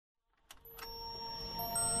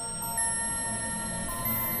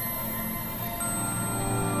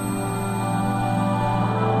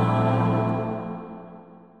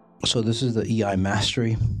So this is the EI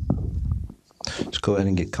Mastery. Let's go ahead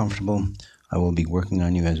and get comfortable. I will be working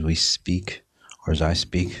on you as we speak, or as I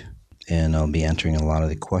speak, and I'll be answering a lot of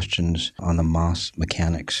the questions on the MOS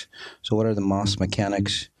mechanics. So what are the MOS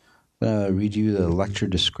mechanics? I'm going to read you the lecture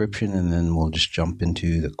description, and then we'll just jump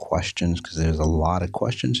into the questions because there's a lot of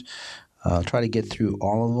questions. I'll try to get through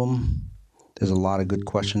all of them. There's a lot of good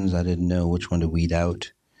questions. I didn't know which one to weed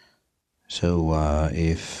out. So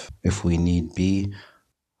if we need be,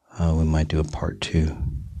 we might do a part 2.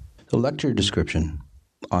 The lecture description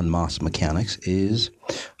on MOS mechanics is,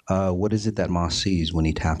 what is it that MOS sees when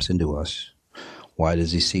he taps into us? Why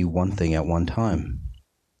does he see one thing at one time?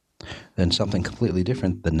 Then something completely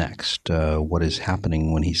different the next. What is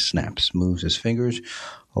happening when he snaps, moves his fingers,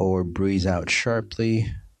 or breathes out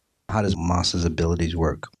sharply? How does MOS's abilities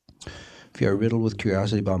work? If you are riddled with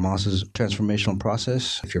curiosity about MOS's transformational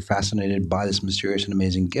process, if you're fascinated by this mysterious and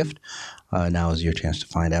amazing gift, now is your chance to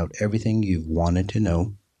find out everything you've wanted to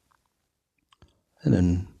know. And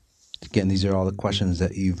then, again, these are all the questions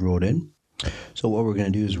that you've wrote in. So what we're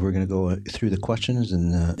going to do is we're going to go through the questions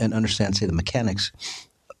and understand, say, the mechanics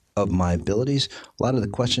of my abilities. A lot of the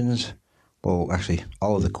questions, well, actually,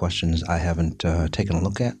 all of the questions I haven't taken a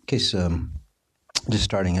look at. In case, just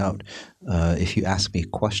starting out, if you ask me a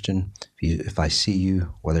question, if I see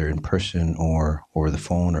you, whether in person or over the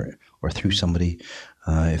phone or through somebody,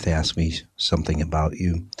 if they ask me something about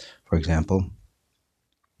you, for example,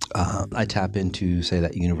 I tap into, say,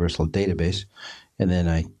 that universal database, and then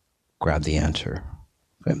I grab the answer.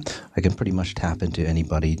 Okay? I can pretty much tap into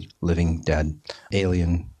anybody, living, dead,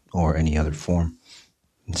 alien, or any other form,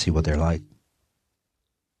 and see what they're like.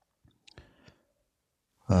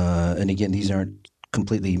 And again, these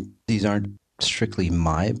aren't strictly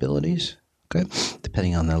my abilities. Okay,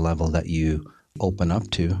 depending on the level that you open up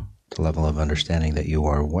to, the level of understanding that you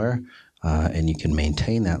are aware, and you can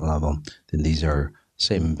maintain that level, then these are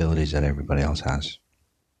same abilities that everybody else has.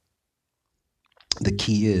 The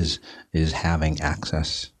key is having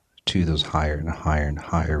access to those higher and higher and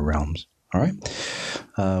higher realms. All right.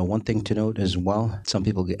 One thing to note as well, some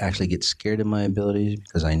people actually get scared of my abilities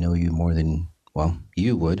because I know you more than, well,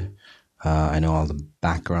 you would. I know all the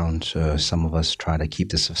backgrounds. Some of us try to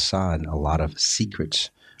keep this facade, a lot of secrets,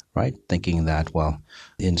 right? Thinking that, well,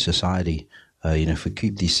 in society, if we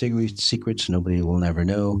keep these secrets, nobody will never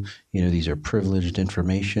know. These are privileged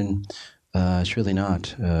information. It's really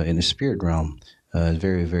not. In the spirit realm, it's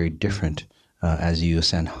very, very different. As you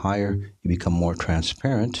ascend higher, you become more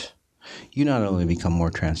transparent. You not only become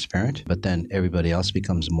more transparent, but then everybody else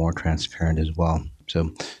becomes more transparent as well.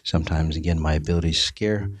 So sometimes, again, my abilities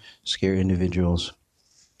scare individuals,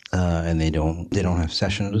 and they don't have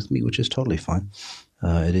sessions with me, which is totally fine.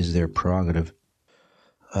 It is their prerogative.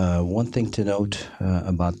 One thing to note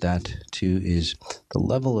about that, too, is the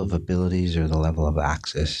level of abilities or the level of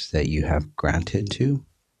access that you have granted to.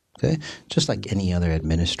 Okay? Just like any other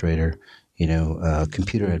administrator,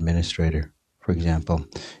 computer administrator, for example.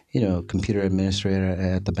 Computer administrator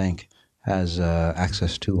at the bank has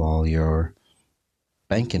access to all your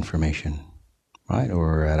bank information, right?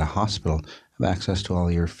 Or at a hospital, have access to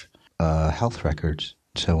all your health records,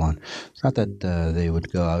 and so on. It's not that they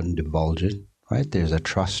would go out and divulge it. Right? There's a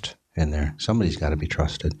trust in there. Somebody's got to be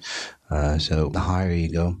trusted. So the higher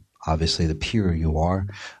you go, obviously the purer you are,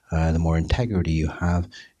 the more integrity you have,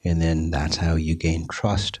 and then that's how you gain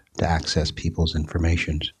trust to access people's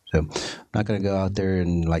information. So I'm not going to go out there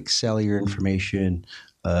and sell your information,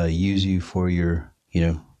 use you for your,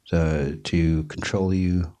 to control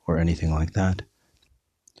you or anything like that.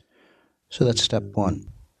 So that's step 1.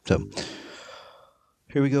 So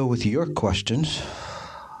here we go with your questions.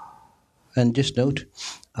 And just note,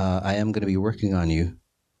 I am going to be working on you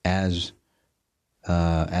as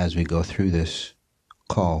we go through this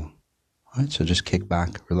call. All right, so just kick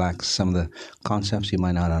back, relax. Some of the concepts you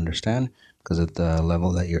might not understand because at the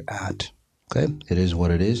level that you're at. Okay, it is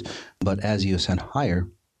what it is. But as you ascend higher,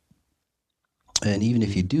 and even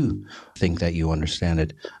if you do think that you understand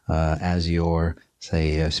it, as your,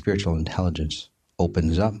 say, spiritual intelligence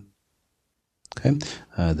opens up, okay,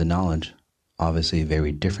 the knowledge, obviously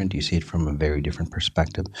very different. You see it from a very different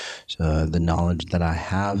perspective. So the knowledge that I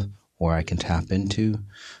have or I can tap into,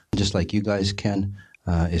 just like you guys can,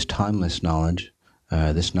 is timeless knowledge.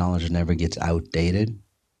 This knowledge never gets outdated,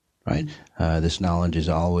 right? This knowledge is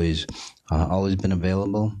always been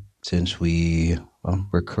available since we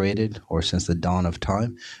were created or since the dawn of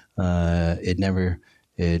time. It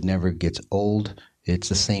never gets old. It's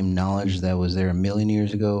the same knowledge that was there 1 million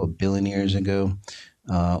years ago, 1 billion years ago,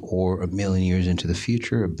 or 1 million years into the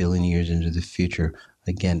future, 1 billion years into the future.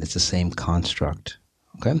 Again, it's the same construct.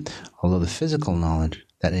 Okay? Although the physical knowledge,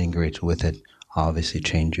 that integrates with it obviously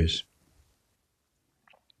changes.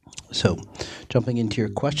 So, jumping into your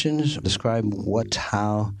questions, describe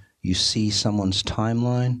how you see someone's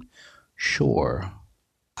timeline. Sure,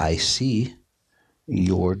 I see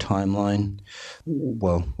your timeline,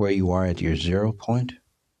 well, where you are at your 0 point.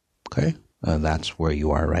 Okay, that's where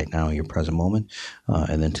you are right now, your present moment,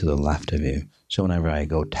 and then to the left of you. So whenever I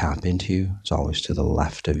go tap into you, it's always to the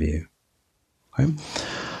left of you. Okay,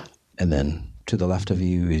 and then to the left of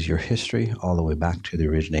you is your history, all the way back to the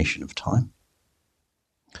origination of time.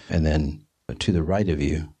 And then to the right of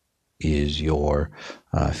you is your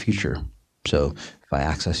future. So if I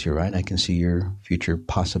access your right, I can see your future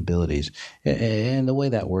possibilities. And the way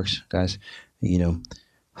that works, guys, the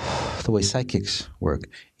way psychics work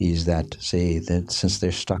is that, say, that since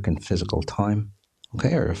they're stuck in physical time,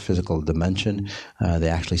 okay, or a physical dimension, they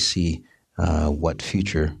actually see what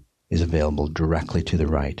future is available directly to the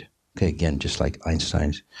right. Okay, again, just like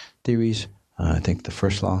Einstein's theories, I think the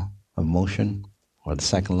first law of motion, or the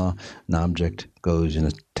second law, an object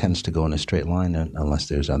tends to go in a straight line unless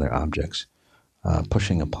there's other objects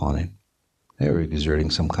pushing upon it. They're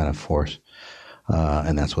exerting some kind of force,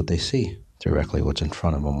 and that's what they see, directly what's in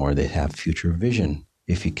front of them, or they have future vision.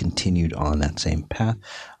 If you continued on that same path,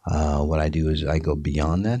 what I do is I go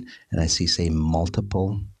beyond that, and I see, say,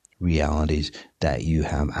 multiple realities that you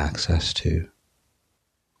have access to.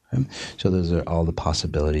 Okay? So those are all the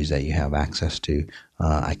possibilities that you have access to.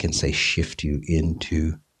 I can, say, shift you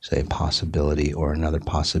into, say, a possibility or another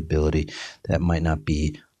possibility that might not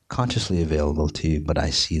be consciously available to you, but I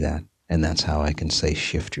see that. And that's how I can, say,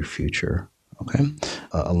 shift your future, okay?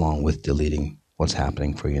 Along with deleting what's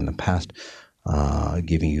happening for you in the past,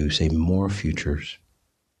 giving you, say, more futures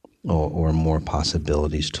or more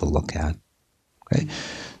possibilities to look at, okay?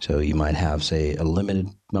 So you might have, say, a limited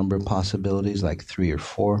number of possibilities, like 3 or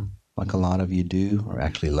 4, like a lot of you do, or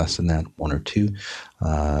actually less than that, 1 or 2.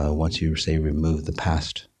 Once you, say, remove the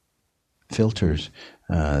past filters,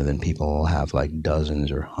 then people will have like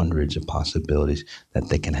dozens or hundreds of possibilities that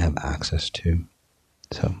they can have access to.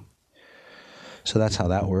 So that's how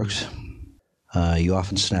that works. You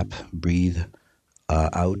often snap, breathe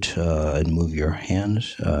out, and move your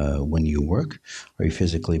hands when you work. Are you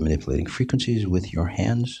physically manipulating frequencies with your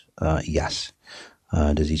hands? Yes.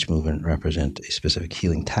 Does each movement represent a specific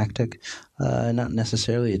healing tactic? Not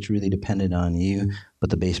necessarily. It's really dependent on you. But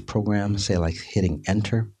the base program, say like hitting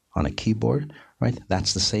enter on a keyboard, right?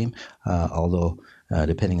 That's the same. Although,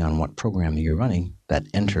 depending on what program you're running, that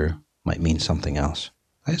enter might mean something else.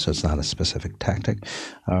 Okay? So it's not a specific tactic.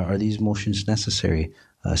 Are these motions necessary?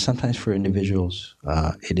 Sometimes for individuals,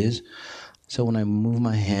 it is. So when I move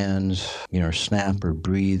my hands, or snap or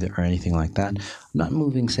breathe or anything like that, I'm not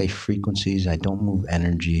moving, say, frequencies. I don't move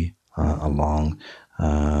energy along.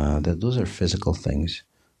 Those are physical things.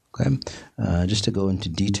 Okay, just to go into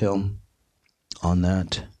detail on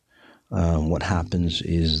that, what happens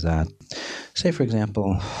is that, say, for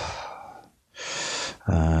example,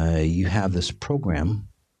 you have this program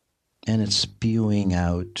and it's spewing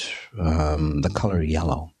out the color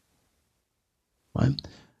yellow, right?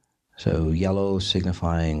 So yellow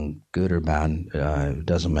signifying good or bad,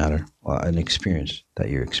 doesn't matter, an experience that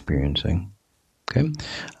you're experiencing. Okay,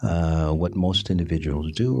 what most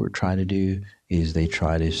individuals do or try to do is they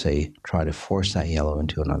try to force that yellow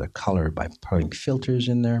into another color by putting filters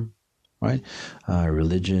in there, right?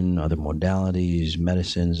 Religion, other modalities,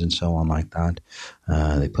 medicines, and so on like that.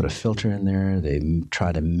 They put a filter in there. They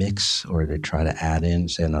try to mix or they try to add in,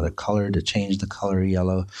 say, another color to change the color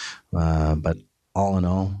yellow. But all in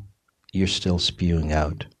all, you're still spewing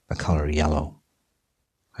out the color yellow.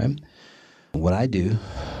 Okay? What I do,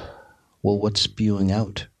 well, what's spewing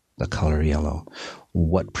out the color yellow?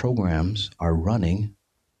 What programs are running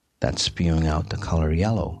that's spewing out the color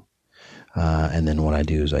yellow? And then what I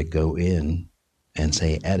do is I go in and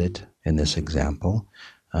say edit, in this example,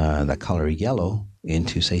 the color yellow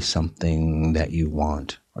into, say, something that you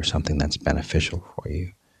want or something that's beneficial for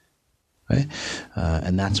you. Okay?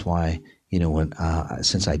 And that's why,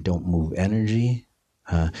 since I don't move energy,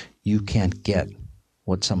 you can't get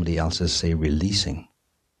what somebody else is, say, releasing.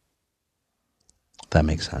 That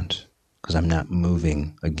makes sense. Because I'm not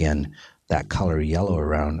moving, again, that color yellow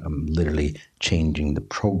around. I'm literally changing the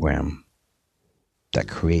program that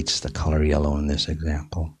creates the color yellow in this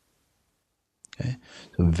example. Okay?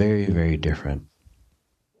 So very, very different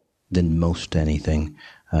than most anything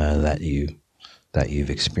that you've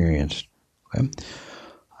experienced. Okay?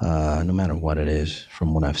 No matter what it is,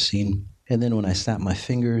 from what I've seen. And then when I snap my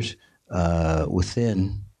fingers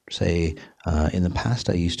within, say, in the past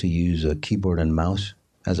I used to use a keyboard and mouse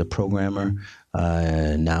as a programmer.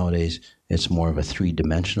 Nowadays, it's more of a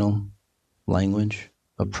three-dimensional language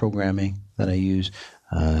of programming that I use.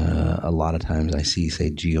 A lot of times I see, say,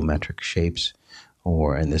 geometric shapes,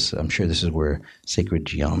 and this, I'm sure this is where sacred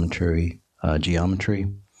geometry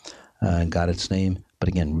got its name. But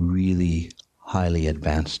again, really highly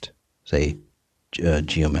advanced, say,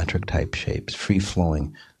 geometric type shapes, free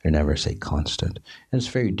flowing. They're never, say, constant, and it's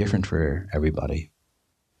very different for everybody.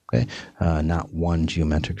 Okay, not one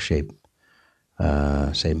geometric shape,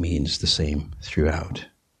 say, means the same throughout.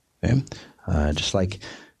 Okay, just like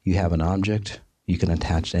you have an object, you can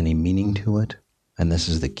attach any meaning to it, and this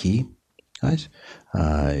is the key, guys.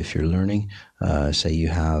 If you're learning, say you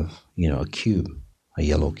have, a cube, a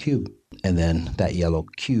yellow cube, and then that yellow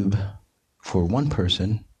cube, for one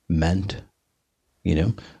person, meant,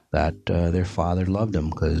 that their father loved them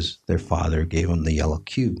because their father gave them the yellow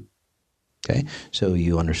cube. Okay, so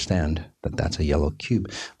you understand that that's a yellow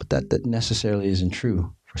cube, but that necessarily isn't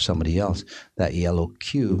true for somebody else. That yellow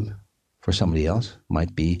cube for somebody else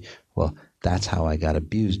might be, well, that's how I got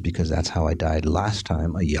abused because that's how I died last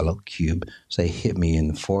time. A yellow cube, say, hit me in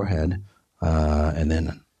the forehead, and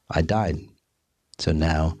then I died. So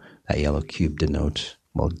now that yellow cube denotes,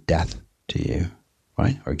 well, death to you,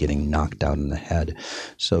 right? Or getting knocked out in the head.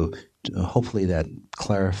 So hopefully that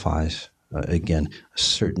clarifies. Again, a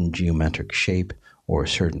certain geometric shape or a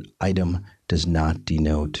certain item does not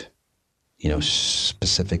denote,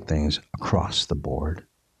 specific things across the board.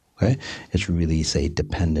 Okay, it's really, say,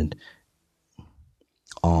 dependent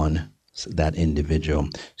on that individual.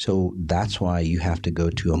 So that's why you have to go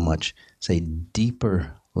to a much, say,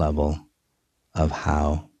 deeper level of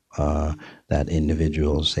how that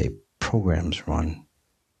individual's, say, programs run.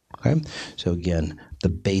 Okay, so again, the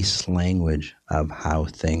base language of how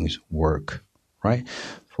things work, right?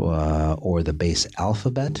 Or the base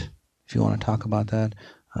alphabet, if you want to talk about that.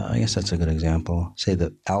 I guess that's a good example. Say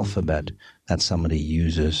the alphabet that somebody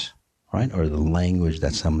uses, right? Or the language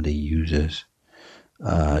that somebody uses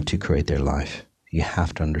to create their life. You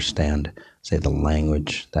have to understand, say, the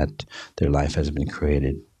language that their life has been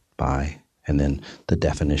created by, and then the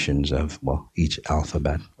definitions of, well, each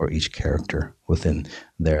alphabet or each character within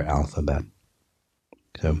their alphabet.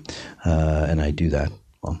 So, and I do that,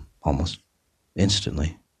 well, almost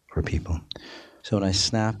instantly for people. So when I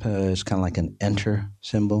snap, it's kind of like an enter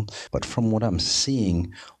symbol. But from what I'm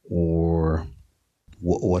seeing, or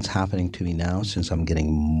what's happening to me now, since I'm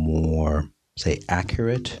getting more, say,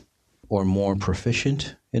 accurate or more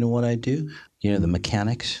proficient in what I do, the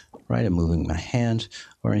mechanics, right, of moving my hands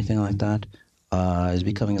or anything like that, is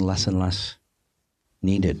becoming less and less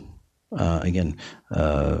needed. I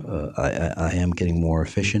am getting more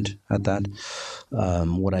efficient at that.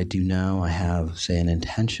 What I do now, I have, say, an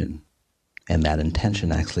intention, and that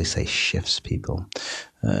intention actually, say, shifts people.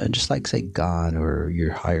 Just like, say, God or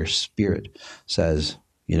your higher spirit says,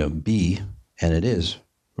 be, and it is,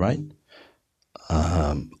 right?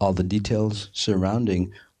 All the details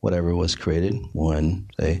surrounding whatever was created when,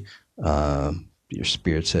 say, your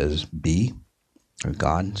spirit says be, or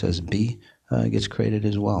God says be, gets created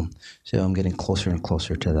as well. So I'm getting closer and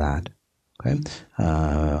closer to that. Okay.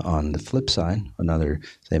 On the flip side, another,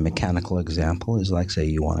 say, mechanical example is like, say,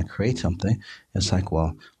 you want to create something. It's like,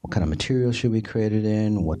 well, what kind of material should we create it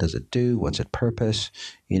in? What does it do? What's its purpose?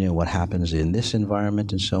 What happens in this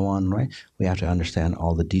environment and so on, right? We have to understand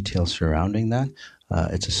all the details surrounding that.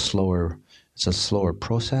 It's a slower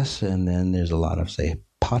process, and then there's a lot of, say,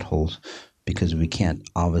 potholes because we can't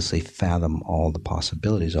obviously fathom all the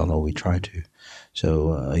possibilities, although we try to.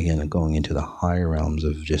 So again, going into the higher realms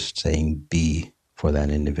of just saying be for that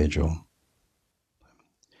individual.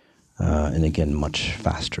 And again, much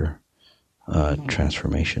faster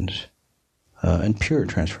transformations and pure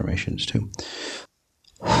transformations too.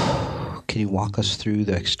 Can you walk us through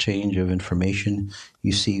the exchange of information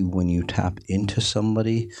you see when you tap into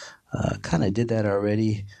somebody? Kind of did that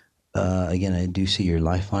already. Again, I do see your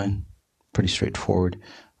lifeline. Pretty straightforward.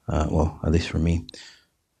 Well, at least for me.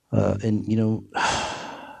 And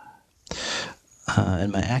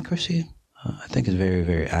my accuracy, I think, is very,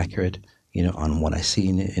 very accurate, on what I see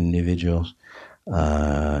in individuals.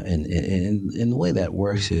 And the way that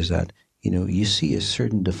works is that, you see a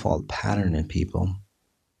certain default pattern in people,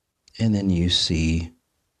 and then you see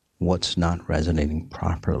what's not resonating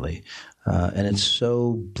properly. And it's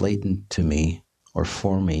so blatant to me, or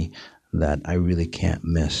for me, that I really can't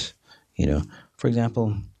miss. For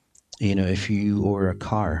example, if you order a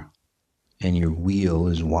car and your wheel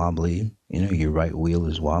is wobbly, your right wheel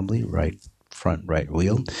is wobbly, front right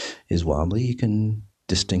wheel is wobbly, you can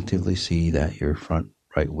distinctively see that your front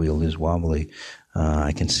right wheel is wobbly.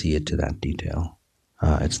 I can see it to that detail.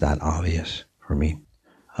 It's that obvious for me.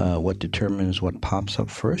 What determines what pops up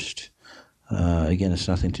first? Again, it's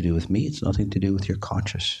nothing to do with me. It's nothing to do with your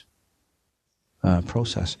conscious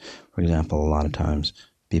process. For example, a lot of times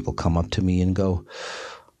people come up to me and go,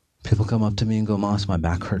 Moss, my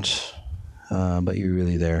back hurts. But you're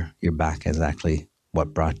really there. Your back is actually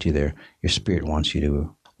what brought you there. Your spirit wants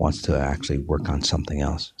to actually work on something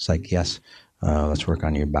else. It's like, yes, let's work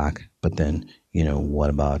on your back. But then, what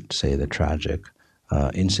about, say, the tragic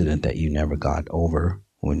incident that you never got over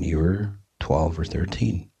when you were 12 or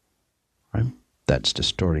 13, right? That's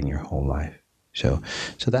distorting your whole life. So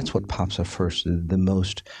that's what pops up first. The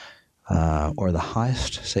most or the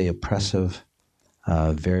highest, say, oppressive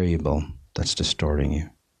variable that's distorting you.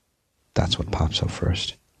 That's what pops up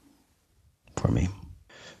first for me.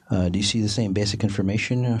 Do you see the same basic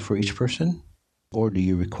information for each person? Or do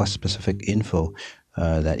you request specific info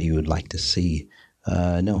that you would like to see?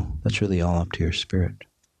 No, that's really all up to your spirit.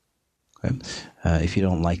 Okay? If you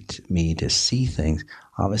don't like me to see things,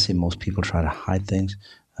 obviously most people try to hide things.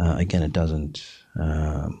 Again, it doesn't,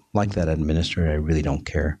 like that administrator, I really don't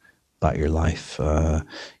care about your life.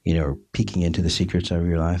 Peeking into the secrets of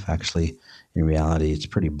your life, actually, in reality, it's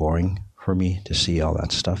pretty boring for me to see all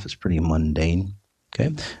that stuff. It's pretty mundane.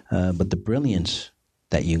 Okay, but the brilliance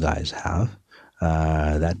that you guys have,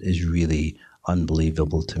 that is really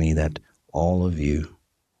unbelievable to me, that all of you,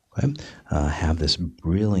 okay, have this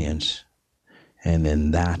brilliance, and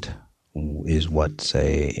then that is what,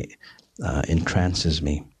 say, entrances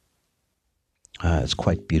me. It's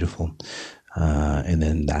quite beautiful, and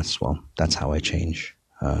then that's how I change,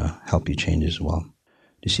 help you change as well.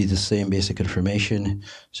 Do you see the same basic information?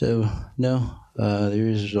 So no, there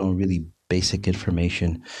is no really basic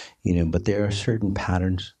information, but there are certain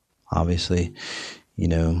patterns, obviously,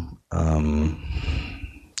 let's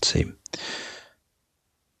see.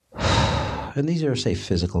 And these are, say,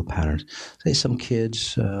 physical patterns. Say some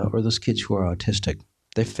kids, or those kids who are autistic,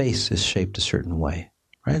 their face is shaped a certain way,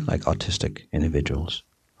 right? Like autistic individuals,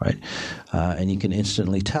 right? And you can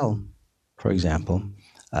instantly tell, for example,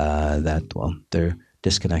 that, they're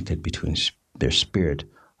disconnected between their spirit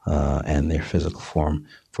and their physical form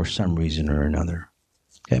for some reason or another.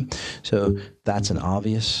 Okay, so that's an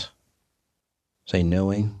obvious, say,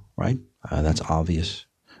 knowing, right? That's obvious.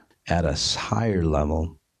 At a higher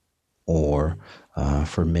level, or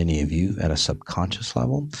for many of you at a subconscious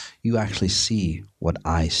level, you actually see what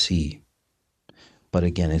I see. But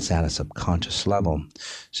again, it's at a subconscious level.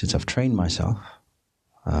 Since I've trained myself,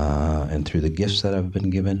 and through the gifts that I've been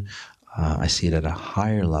given, I see it at a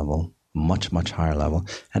higher level, much, much higher level,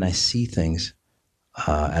 and I see things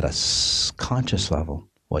at a conscious level,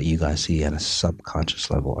 what you guys see at a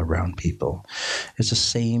subconscious level around people. It's the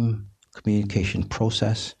same communication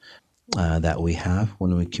process that we have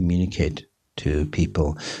when we communicate to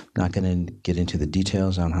people. I'm not going to get into the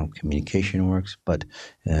details on how communication works, but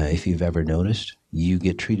if you've ever noticed, you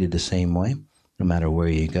get treated the same way no matter where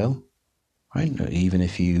you go, right? Even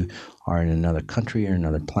if you are in another country or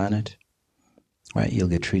another planet, right? You'll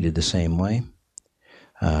get treated the same way.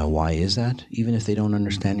 Why is that? Even if they don't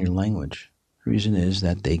understand your language. The reason is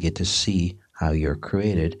that they get to see how you're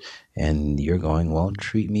created, and you're going, well,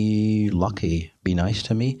 treat me lucky, be nice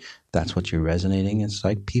to me. That's what you're resonating. It's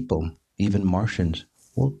like people, even Martians,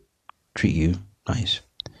 will treat you nice.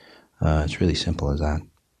 It's really simple as that.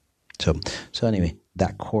 So anyway,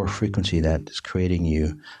 that core frequency that is creating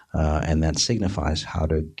you, and that signifies how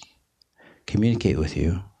to communicate with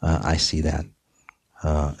you, I see that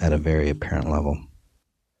at a very apparent level.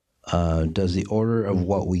 Does the order of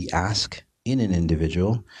what we ask in an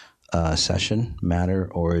individual session matter,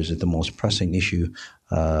 or is it the most pressing issue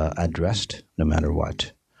addressed no matter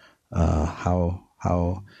what? How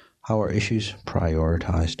are issues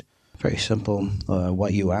prioritized? Very simple.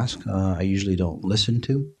 What you ask, I usually don't listen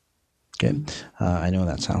to. Okay, I know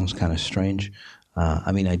that sounds kind of strange.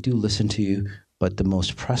 I do listen to you, but the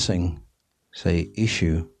most pressing, say,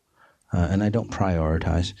 issue, and I don't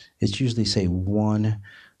prioritize. It's usually, say, one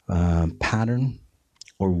pattern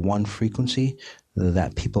or one frequency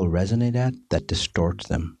that people resonate at that distorts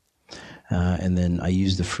them. And then I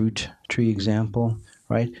use the fruit tree example,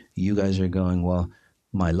 right? You guys are going, well,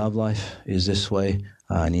 my love life is this way.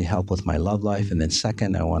 I need help with my love life. And then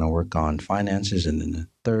second, I want to work on finances. And then the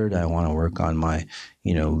third, I want to work on my,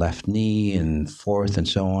 left knee, and fourth, and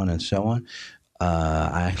so on and so on.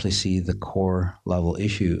 I actually see the core level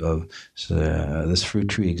issue of this fruit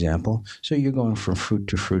tree example. So you're going from fruit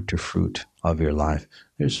to fruit to fruit of your life.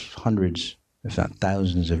 There's hundreds, if not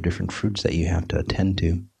thousands, of different fruits that you have to attend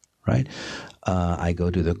to, right? I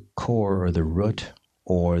go to the core or the root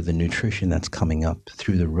or the nutrition that's coming up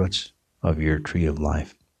through the roots of your tree of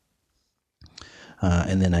life.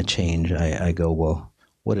 And then I change. I go, well,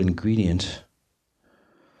 what ingredient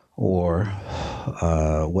or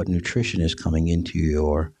what nutrition is coming into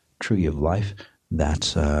your tree of life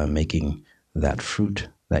that's making that fruit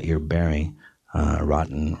that you're bearing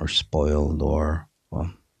rotten or spoiled or,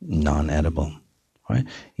 well, non-edible, right?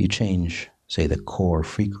 You change, say, the core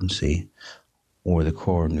frequency or the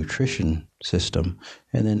core nutrition system,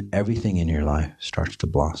 and then everything in your life starts to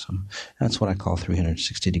blossom. That's what I call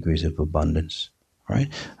 360 degrees of abundance,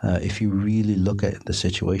 right? If you really look at the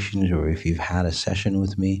situations, or if you've had a session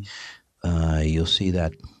with me, you'll see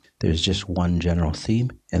that there's just one general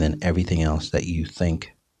theme, and then everything else that you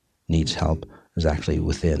think needs help is actually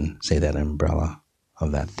within, say, that umbrella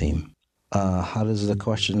of that theme. How does the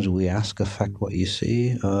questions we ask affect what you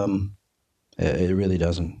see? It really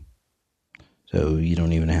doesn't. So you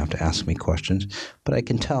don't even have to ask me questions, but I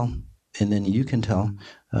can tell, and then you can tell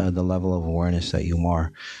the level of awareness that you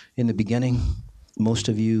are. In the beginning, most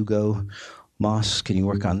of you go, Moss, can you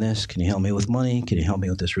work on this? Can you help me with money? Can you help me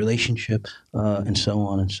with this relationship? And so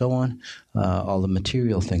on and so on. All the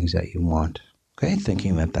material things that you want, okay?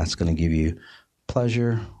 Thinking that that's going to give you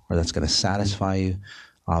pleasure or that's going to satisfy you.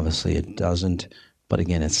 Obviously, it doesn't. But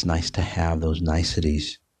again, it's nice to have those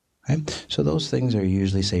niceties. Okay? So those things are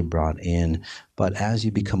usually, say, brought in. But as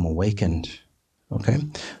you become awakened, okay,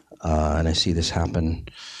 and I see this happen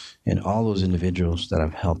in all those individuals that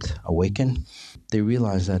I've helped awaken, they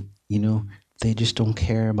realize that, they just don't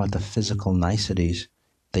care about the physical niceties.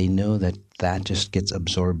 They know that that just gets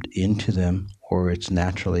absorbed into them, or it's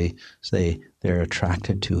naturally, say, they're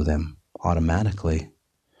attracted to them automatically.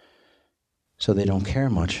 So they don't care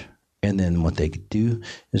much. And then what they could do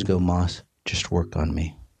is go, Moss, just work on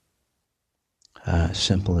me.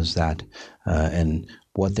 Simple as that. And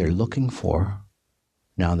what they're looking for,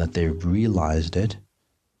 now that they've realized it,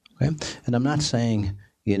 okay? And I'm not saying,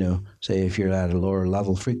 say if you're at a lower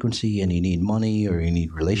level frequency and you need money or you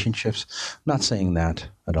need relationships, I'm not saying that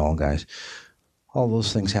at all, guys. All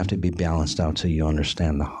those things have to be balanced out so you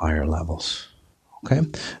understand the higher levels, okay?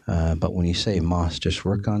 But when you say, Moss, just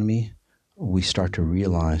work on me, we start to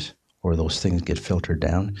realize, or those things get filtered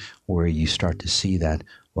down, where you start to see that,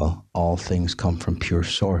 well, all things come from pure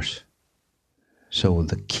source. So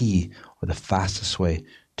the key or the fastest way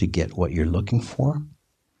to get what you're looking for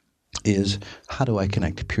is, how do I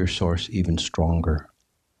connect to pure source even stronger,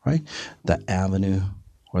 right? That avenue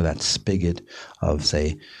or that spigot of,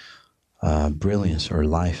 say, brilliance or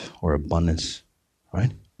life or abundance,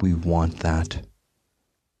 right? We want that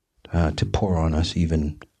to pour on us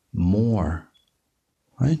even more,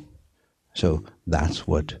 right? So that's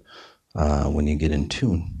what, when you get in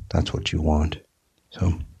tune, that's what you want.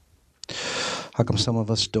 So how come some of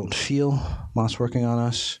us don't feel Moss working on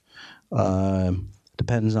us?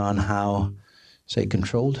 Depends on how, say,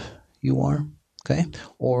 controlled you are, okay?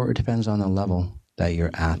 Or it depends on the level that you're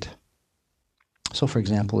at. So, for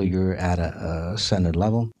example, you're at a ascended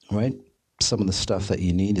level, right? Some of the stuff that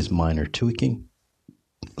you need is minor tweaking.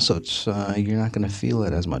 So it's you're not going to feel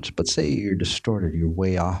it as much. But say you're distorted, you're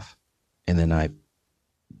way off, and then I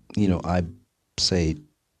say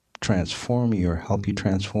transform you or help you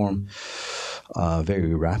transform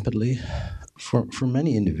very rapidly. For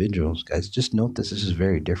many individuals, guys, just note this is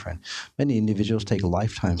very different. Many individuals take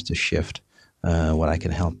lifetimes to shift. What I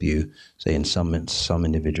can help you, say, in some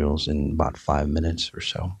individuals in about 5 minutes or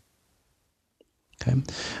so. Okay,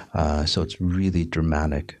 so it's really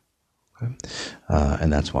dramatic. Okay?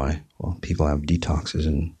 And that's why, well, people have detoxes,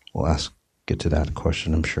 and we'll get to that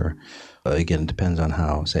question, I'm sure. Again, it depends on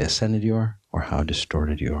how, say, ascended you are or how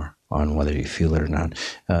distorted you are, on whether you feel it or not.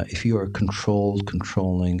 If you are controlled,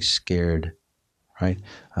 controlling, scared, right,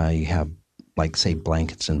 you have, like, say,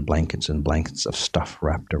 blankets and blankets and blankets of stuff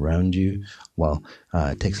wrapped around you. Well,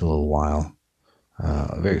 it takes a little while,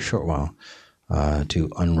 a very short while, to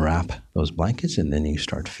unwrap those blankets, and then you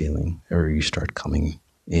start feeling, or you start coming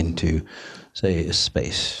into, say, a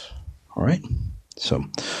space. All right? So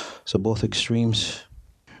both extremes.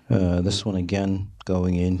 This one, again,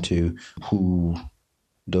 going into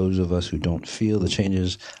those of us who don't feel the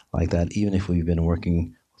changes like that, even if we've been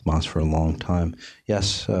working with Moss for a long time.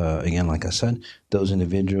 Yes, again, like I said, those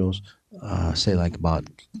individuals, say like about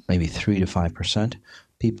maybe 3 to 5%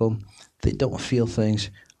 people, they don't feel things.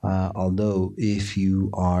 Although if you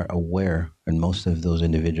are aware, and most of those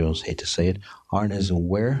individuals, hate to say it, aren't as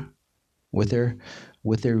aware with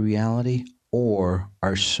their reality, or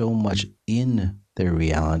are so much in their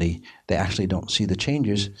reality, they actually don't see the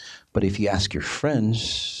changes. But if you ask your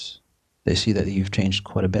friends, they see that you've changed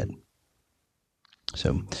quite a bit.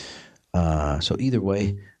 So either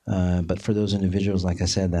way, But for those individuals, like I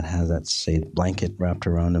said, that has that, say, blanket wrapped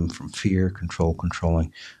around them from fear,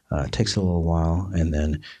 controlling, it takes a little while. And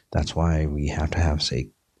then that's why we have to have, say,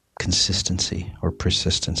 consistency or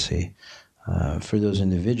persistency. For those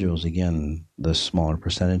individuals, again, the smaller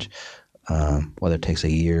percentage, whether it takes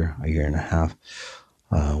a year and a half,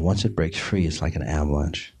 once it breaks free, it's like an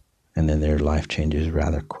avalanche. And then their life changes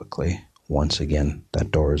rather quickly. Once again,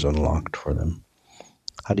 that door is unlocked for them.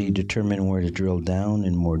 How do you determine where to drill down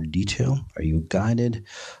in more detail? Are you guided?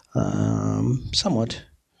 Somewhat.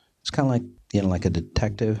 It's kind of like, like a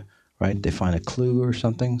detective, right? They find a clue or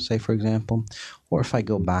something, say, for example. Or if I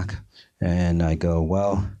go back and I go,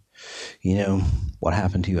 well, what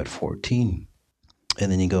happened to you at 14?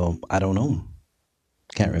 And then you go, I don't know.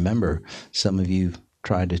 Can't remember. Some of you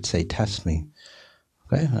tried to, say, test me.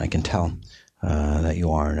 Okay, I can tell that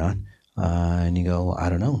you are or not. And you go, I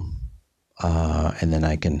don't know. And then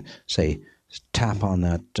I can, say, tap on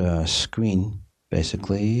that screen,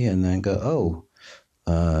 basically, and then go, oh,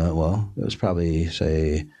 well, it was probably,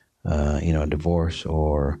 say, a divorce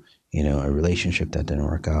or, a relationship that didn't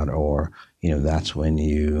work out, or, that's when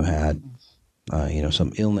you had,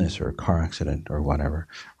 some illness or a car accident or whatever,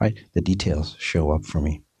 right? The details show up for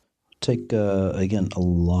me. Take, again, a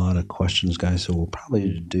lot of questions, guys, so we'll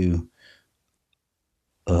probably do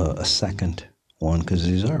a second one because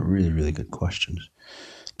these are really, really good questions.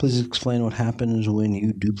 Please explain what happens when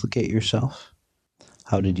you duplicate yourself.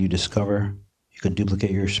 How did you discover you could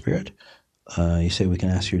duplicate your spirit? You say we can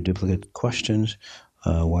ask your duplicate questions.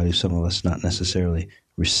 Why do some of us not necessarily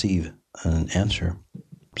receive an answer?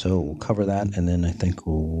 So we'll cover that, and then I think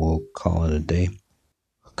we'll call it a day.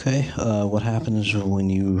 Okay, what happens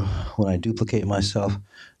when I duplicate myself?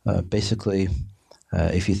 Basically,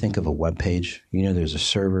 if you think of a web page, there's a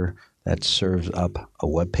server that serves up a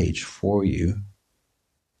web page for you.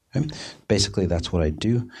 Okay? Basically, that's what I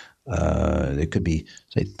do. There could be,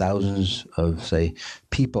 say, thousands of, say,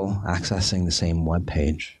 people accessing the same web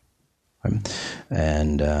page. Right?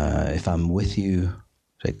 And if I'm with you,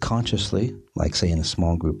 say, consciously, like, say, in a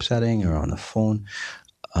small group setting or on the phone,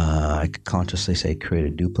 I could consciously, say, create a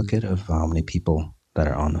duplicate of how many people that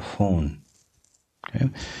are on the phone. Okay.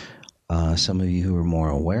 Some of you who are more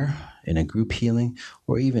aware in a group healing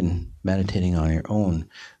or even meditating on your own,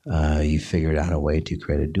 you figured out a way to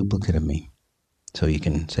create a duplicate of me. So you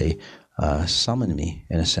can, say, summon me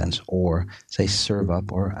in a sense, or, say, serve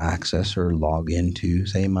up or access or log into,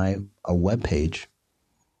 say, a web page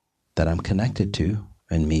that I'm connected to,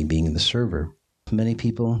 and me being the server. Many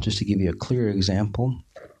people, just to give you a clear example,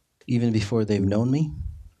 even before they've known me,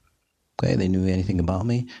 okay, they knew anything about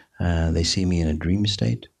me, they see me in a dream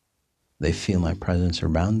state. They feel my presence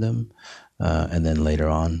around them, and then later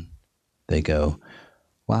on, they go,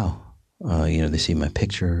 wow, they see my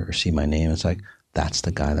picture or see my name. It's like, that's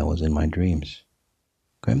the guy that was in my dreams.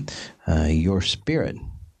 Okay, your spirit,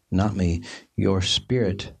 not me, your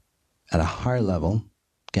spirit at a higher level,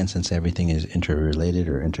 again, since everything is interrelated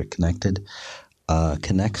or interconnected,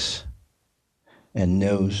 connects and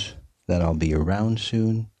knows that I'll be around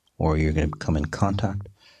soon, or you're going to come in contact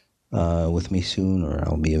with me soon, or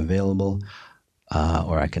I'll be available,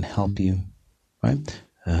 or I can help you, right?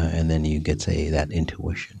 And then you get, say, that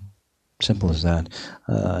intuition. Simple as that.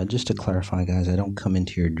 Just to clarify, guys, I don't come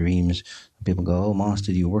into your dreams. People go, oh, Moss,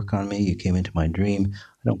 did you work on me? You came into my dream.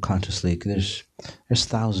 I don't consciously. There's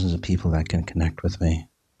thousands of people that can connect with me,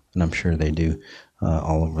 and I'm sure they do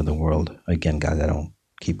all over the world. Again, guys, I don't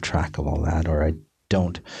keep track of all that, or I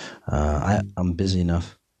don't. I'm busy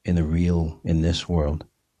enough in this world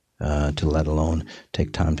to let alone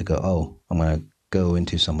take time to go, oh, I'm going to go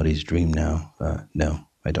into somebody's dream now. No,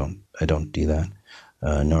 I don't do that,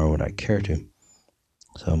 nor would I care to.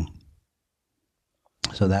 So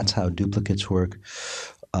that's how duplicates work.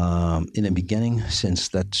 In the beginning, since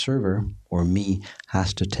that server or me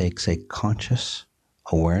has to take, say, conscious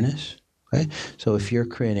awareness, okay? So if you're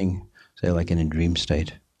creating, say, like in a dream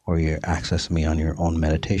state, or you're accessing me on your own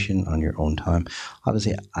meditation, on your own time,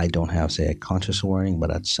 obviously I don't have, say, a conscious awareness,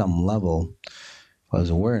 but at some level, if I was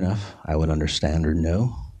aware enough, I would understand or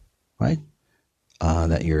know, right?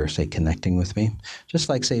 That you're, say, connecting with me. Just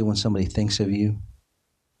like, say, when somebody thinks of you,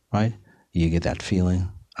 right? You get that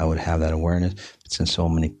feeling. I would have that awareness. Since so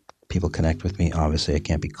many people connect with me, obviously I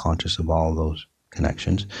can't be conscious of all those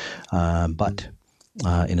connections. But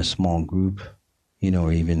in a small group,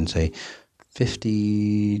 or even, say,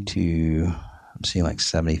 50 to, I'm seeing like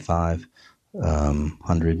 75,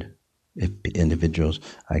 100 individuals,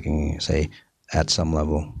 I can, say, at some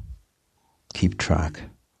level, keep track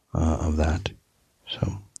of that.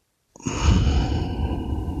 So,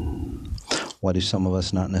 Why do some of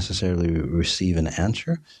us not necessarily receive an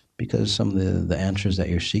answer? Because some of the answers that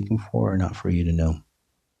you're seeking for are not for you to know.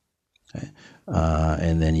 Okay?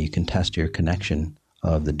 And then you can test your connection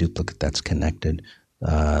of the duplicate that's connected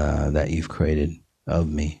that you've created of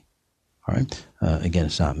me. All right. Again,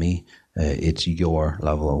 it's not me. It's your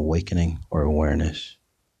level of awakening or awareness,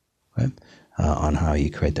 right? On how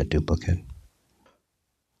you create that duplicate.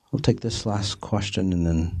 We'll take this last question and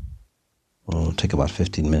then we'll take about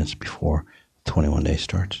 15 minutes before 21 days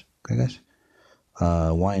starts. Okay, guys?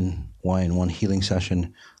 Why in one healing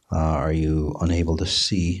session are you unable to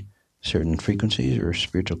see certain frequencies or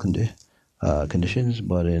spiritual conditions,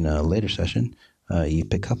 but in a later session, you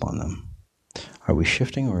pick up on them? Are we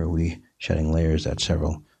shifting or are we shedding layers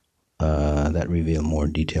that reveal more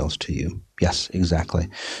details to you? Yes, exactly.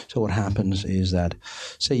 So what happens is that,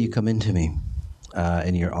 say you come into me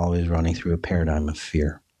and you're always running through a paradigm of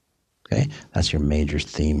fear. Okay, that's your major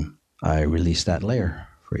theme. I release that layer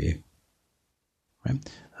for you, right?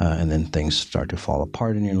 And then things start to fall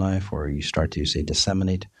apart in your life, or you start to, say,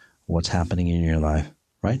 disseminate what's happening in your life,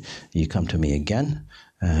 right? You come to me again,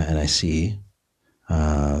 and I see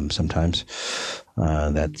sometimes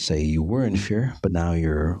that, say, you were in fear, but now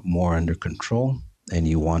you're more under control, and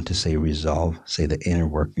you want to, say, resolve, say, the inner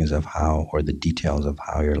workings of how, or the details of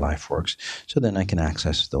how your life works. So then I can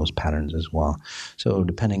access those patterns as well. So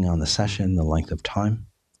depending on the session, the length of time,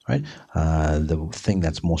 right? The thing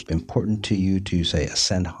that's most important to you to, say,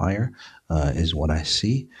 ascend higher is what I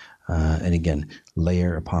see. And again,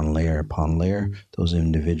 layer upon layer upon layer, those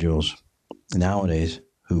individuals nowadays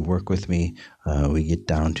who work with me, we get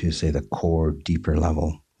down to, say, the core, deeper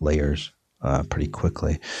level layers pretty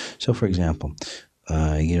quickly. So, for example,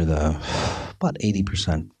 about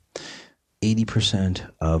 80%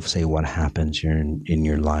 of, say, what happens in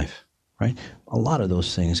your life, right? A lot of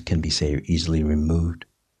those things can be, say, easily removed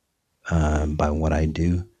by what I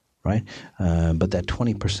do, right? But that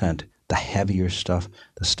 20%, the heavier stuff,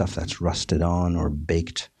 the stuff that's rusted on or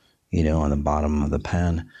baked, on the bottom of the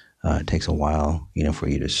pan, it takes a while, for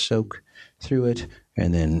you to soak through it,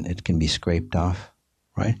 and then it can be scraped off,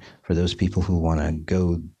 right? For those people who want to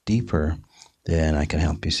go deeper, then I can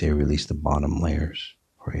help you, say, release the bottom layers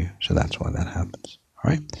for you. So that's why that happens,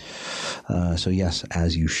 all right? So yes,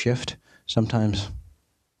 as you shift, sometimes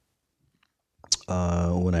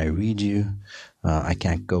when I read you, I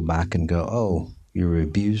can't go back and go, oh, you were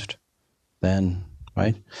abused then,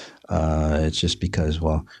 right? It's just because,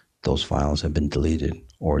 well, those files have been deleted,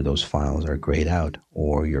 or those files are grayed out,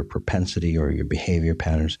 or your propensity or your behavior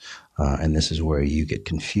patterns, and this is where you get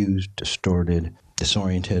confused, distorted,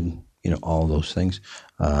 disoriented, all those things.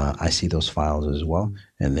 I see those files as well,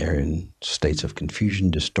 and they're in states of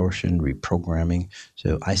confusion, distortion, reprogramming,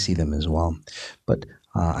 so I see them as well. But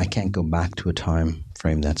I can't go back to a time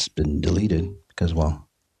frame that's been deleted because, well,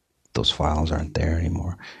 those files aren't there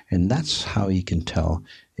anymore. And that's how you can tell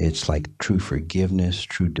it's like true forgiveness,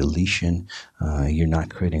 true deletion. You're not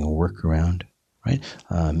creating a workaround, right?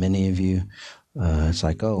 Many of you, it's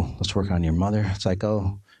like, oh, let's work on your mother. It's like,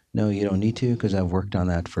 oh, no, you don't need to, because I've worked on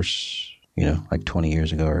that for, like 20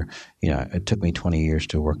 years ago, or, it took me 20 years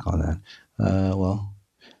to work on that.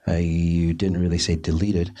 You didn't really, say,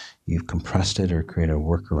 delete it. You've compressed it or created a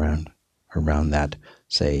workaround around that,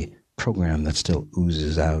 say, program that still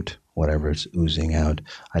oozes out whatever it's oozing out.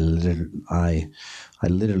 I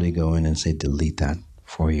literally go in and say, delete that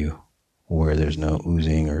for you, where there's no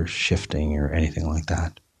oozing or shifting or anything like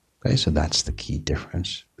that. Okay, so that's the key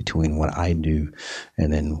difference between what I do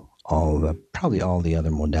and then probably all the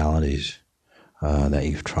other modalities that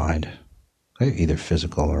you've tried, okay? Either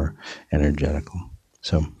physical or energetical.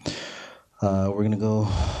 So we're going to go,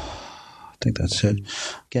 I think that's it.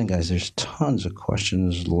 Again, guys, there's tons of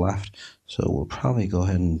questions left, so we'll probably go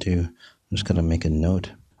ahead and I'm just going to make a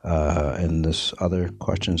note. And this other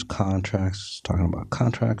questions, contracts, talking about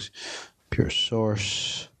contracts, pure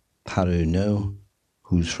source, how to know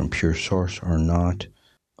who's from pure source or not,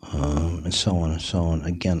 and so on and so on.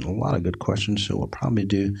 Again, a lot of good questions, so we'll probably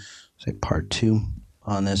do, say, part 2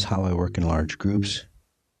 on this, how I work in large groups.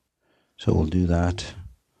 So we'll do that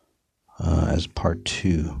as part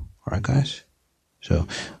 2. All right, guys? So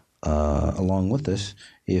along with this,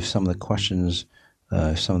 if some of the questions,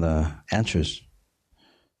 some of the answers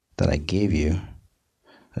that I gave you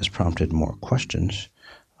has prompted more questions,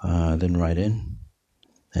 then write in,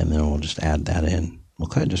 and then we'll just add that in.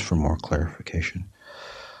 Okay, just for more clarification.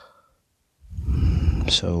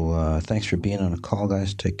 So thanks for being on the call,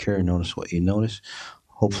 guys. Take care. Notice what you notice.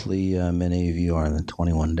 Hopefully many of you are in the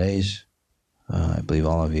 21 days. I believe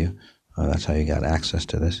all of you. That's how you got access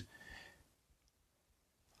to this.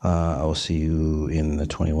 I will see you in the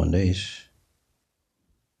 21 days.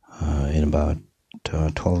 in about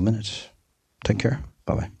 12 minutes. Take care.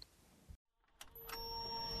 Bye bye.